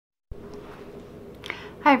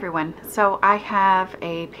Hi everyone, so I have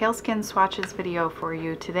a pale skin swatches video for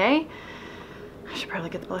you today. I should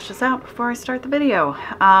probably get the blushes out before I start the video.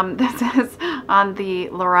 This is on the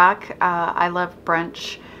LORAC I Love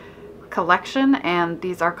Brunch collection, and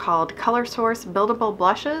these are called Color Source Buildable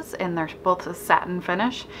Blushes, and they're both a satin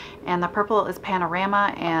finish, and the purple is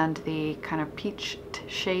Panorama and the kind of peach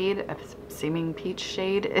shade, seeming peach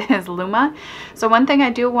shade, is Luma. So one thing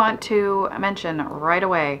I do want to mention right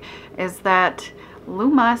away is that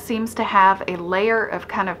Luma seems to have a layer of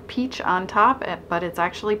kind of peach on top, but it's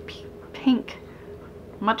actually pink,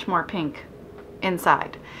 much more pink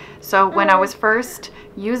inside. So when I was first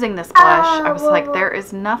using this blush, I was like, there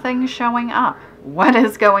is nothing showing up. What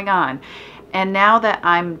is going on? And now that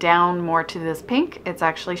I'm down more to this pink, it's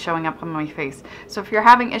actually showing up on my face. So if you're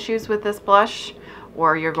having issues with this blush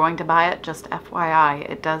or you're going to buy it, just FYI,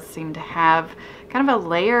 it does seem to have kind of a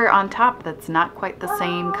layer on top that's not quite the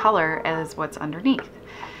same color as what's underneath.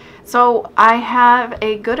 So I have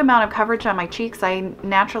a good amount of coverage on my cheeks. I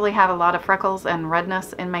naturally have a lot of freckles and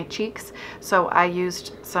redness in my cheeks, so I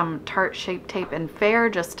used some Tarte Shape Tape in Fair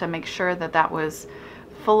just to make sure that that was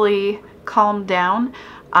fully calmed down.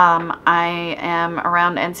 I am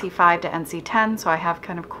around NC5 to NC10, so I have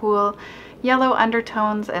kind of cool yellow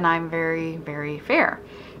undertones, and I'm very, very fair.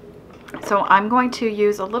 So I'm going to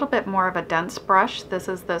use a little bit more of a dense brush. This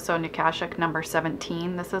is the Sonia Kashuk number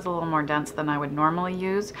 17. This is a little more dense than I would normally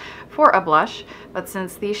use for a blush, but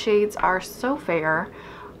since these shades are so fair,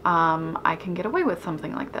 I can get away with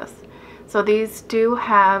something like this. So these do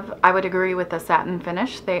have, I would agree with the satin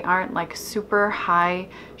finish. They aren't like super high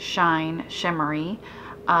shine shimmery.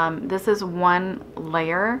 This is one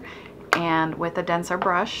layer, and with a denser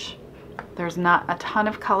brush, there's not a ton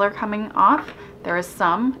of color coming off. There is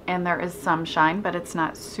some, and there is some shine, but it's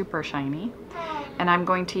not super shiny. And I'm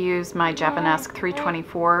going to use my Japanesque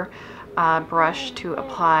 324 brush to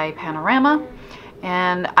apply Panorama.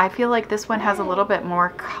 And I feel like this one has a little bit more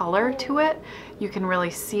color to it. You can really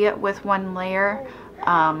see it with one layer.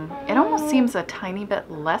 It almost seems a tiny bit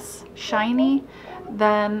less shiny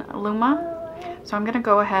than Luma. So I'm gonna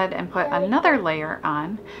go ahead and put another layer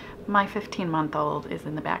on. My 15-month-old is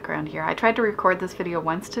in the background here. I tried to record this video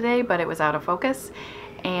once today, but it was out of focus.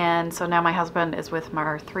 And so now my husband is with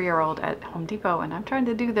our 3-year-old at Home Depot, and I'm trying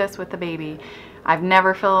to do this with the baby. I've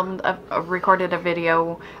never recorded a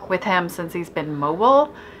video with him since he's been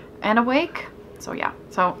mobile and awake. So yeah,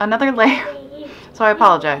 so another layer. So I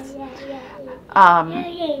apologize.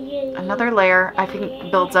 Another layer I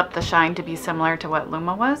think builds up the shine to be similar to what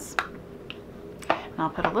Luma was. And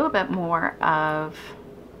I'll put a little bit more of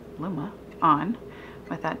Luma on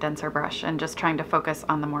with that denser brush, and just trying to focus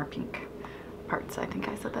on the more pink parts. I think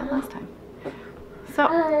I said that last time.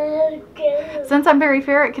 So since I'm very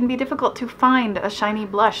fair, it can be difficult to find a shiny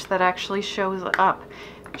blush that actually shows up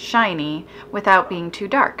shiny without being too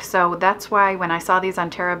dark. So that's why when I saw these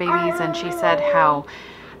on Tara Babies and she said how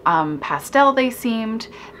pastel they seemed,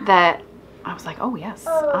 that I was like, oh yes,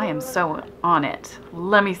 I am so on it.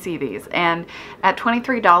 Let me see these. And at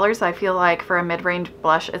 $23, I feel like for a mid-range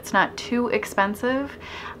blush, it's not too expensive.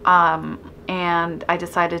 And I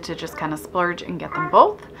decided to just kind of splurge and get them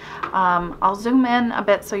both. I'll zoom in a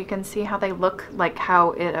bit so you can see how they look, like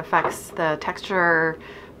how it affects the texture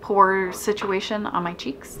pore situation on my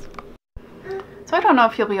cheeks. So I don't know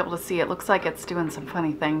if you'll be able to see. It looks like it's doing some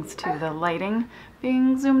funny things to the lighting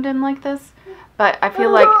being zoomed in like this. But I feel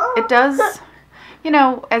like it does, you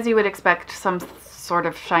know, as you would expect some sort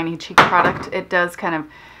of shiny cheek product, it does kind of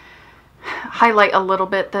highlight a little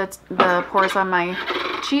bit the pores on my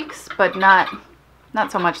cheeks, but not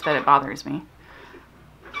so much that it bothers me.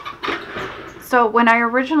 So when I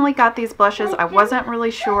originally got these blushes, I wasn't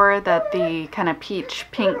really sure that the kind of peach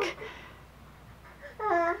pink,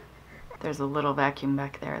 there's a little vacuum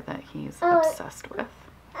back there that he's obsessed with.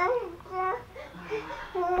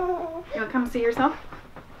 You want to come see yourself?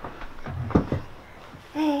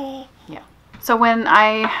 Yeah. So when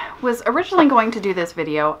I was originally going to do this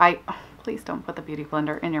video, please don't put the beauty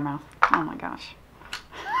blender in your mouth. Oh my gosh.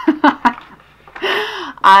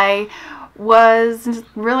 I was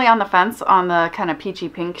really on the fence on the kind of peachy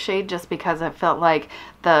pink shade, just because it felt like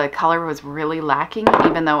the color was really lacking.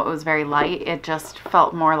 Even though it was very light, it just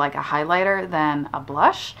felt more like a highlighter than a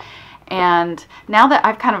blush. And now that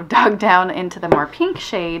I've kind of dug down into the more pink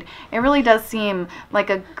shade, it really does seem like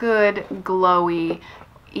a good, glowy,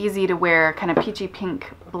 easy to wear kind of peachy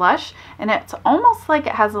pink blush. And it's almost like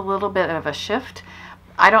it has a little bit of a shift.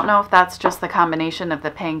 I don't know if that's just the combination of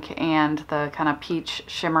the pink and the kind of peach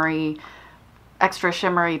shimmery, extra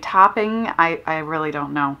shimmery topping. I really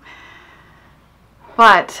don't know.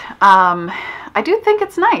 But I do think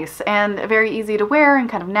it's nice and very easy to wear and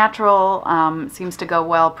kind of natural. Seems to go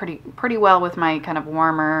well, pretty well with my kind of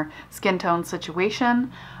warmer skin tone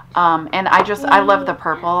situation. And I love the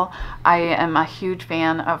purple. I am a huge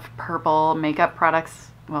fan of purple makeup products.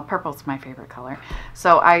 Well, purple's my favorite color.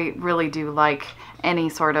 So I really do like any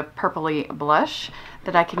sort of purpley blush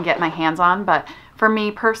that I can get my hands on. But for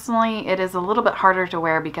me personally, it is a little bit harder to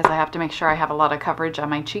wear because I have to make sure I have a lot of coverage on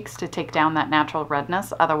my cheeks to take down that natural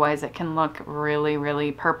redness. Otherwise, it can look really,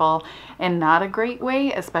 really purple in not a great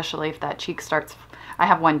way, especially if that cheek starts... I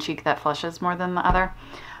have one cheek that flushes more than the other,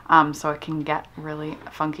 so it can get really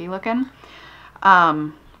funky looking.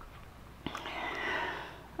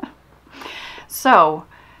 So,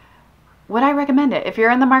 would I recommend it? If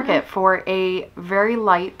you're in the market for a very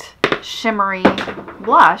light, shimmery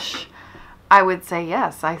blush, I would say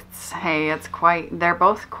yes. I'd say they're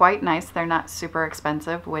both quite nice. They're not super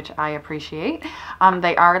expensive, which I appreciate.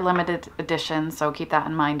 They are limited edition, so keep that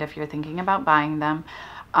in mind if you're thinking about buying them.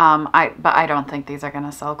 But I don't think these are going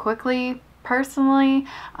to sell quickly. Personally,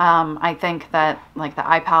 I think that like the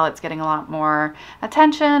eye palette's getting a lot more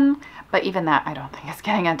attention, but even that I don't think it's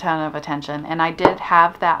getting a ton of attention. And I did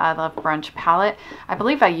have that I Love Brunch palette. I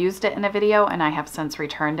believe I used it in a video and I have since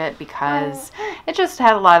returned it because it just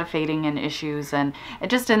had a lot of fading and issues, and it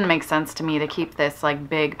just didn't make sense to me to keep this like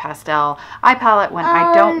big pastel eye palette when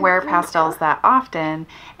I don't wear pastels that often,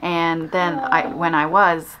 and then when I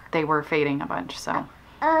was, they were fading a bunch. So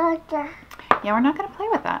yeah, we're not going to play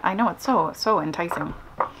with that. I know it's so enticing.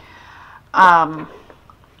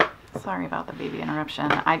 Sorry about the baby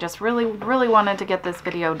interruption. I just really wanted to get this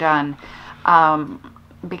video done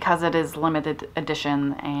because it is limited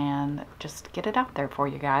edition, and just get it out there for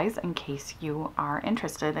you guys in case you are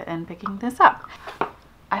interested in picking this up.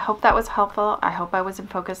 I hope that was helpful. I hope I was in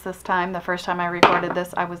focus this time. The first time I recorded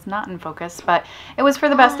this, I was not in focus, but it was for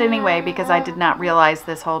the best anyway because I did not realize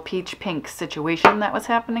this whole peach pink situation that was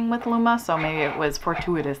happening with Luma, so maybe it was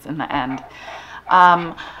fortuitous in the end.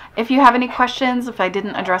 If you have any questions, if I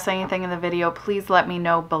didn't address anything in the video, please let me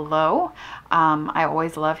know below. I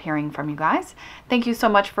always love hearing from you guys. Thank you so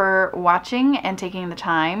much for watching and taking the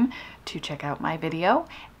time to check out my video,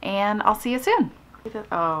 and I'll see you soon.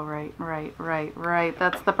 Oh, right.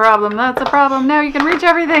 That's the problem. That's the problem. Now you can reach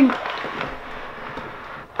everything.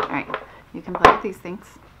 All right. You can play with these things,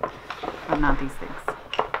 but not these things.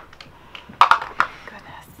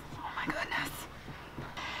 Goodness. Oh, my goodness.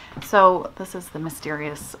 So this is the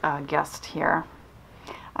mysterious guest here.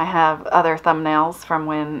 I have other thumbnails from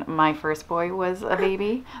when my first boy was a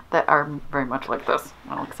baby that are very much like this.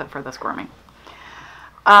 Well, except for the squirming.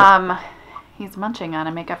 He's munching on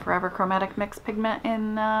a Makeup Forever Chromatic Mix pigment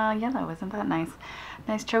in yellow. Isn't that nice?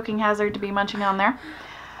 Nice choking hazard to be munching on there.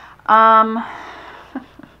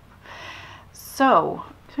 So,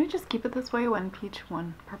 should I just keep it this way? One peach,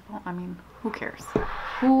 one purple? I mean, who cares?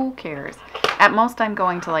 Who cares? At most, I'm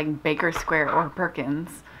going to like Baker Square or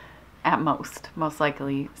Perkins. At most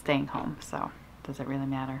likely staying home. So, does it really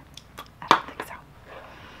matter?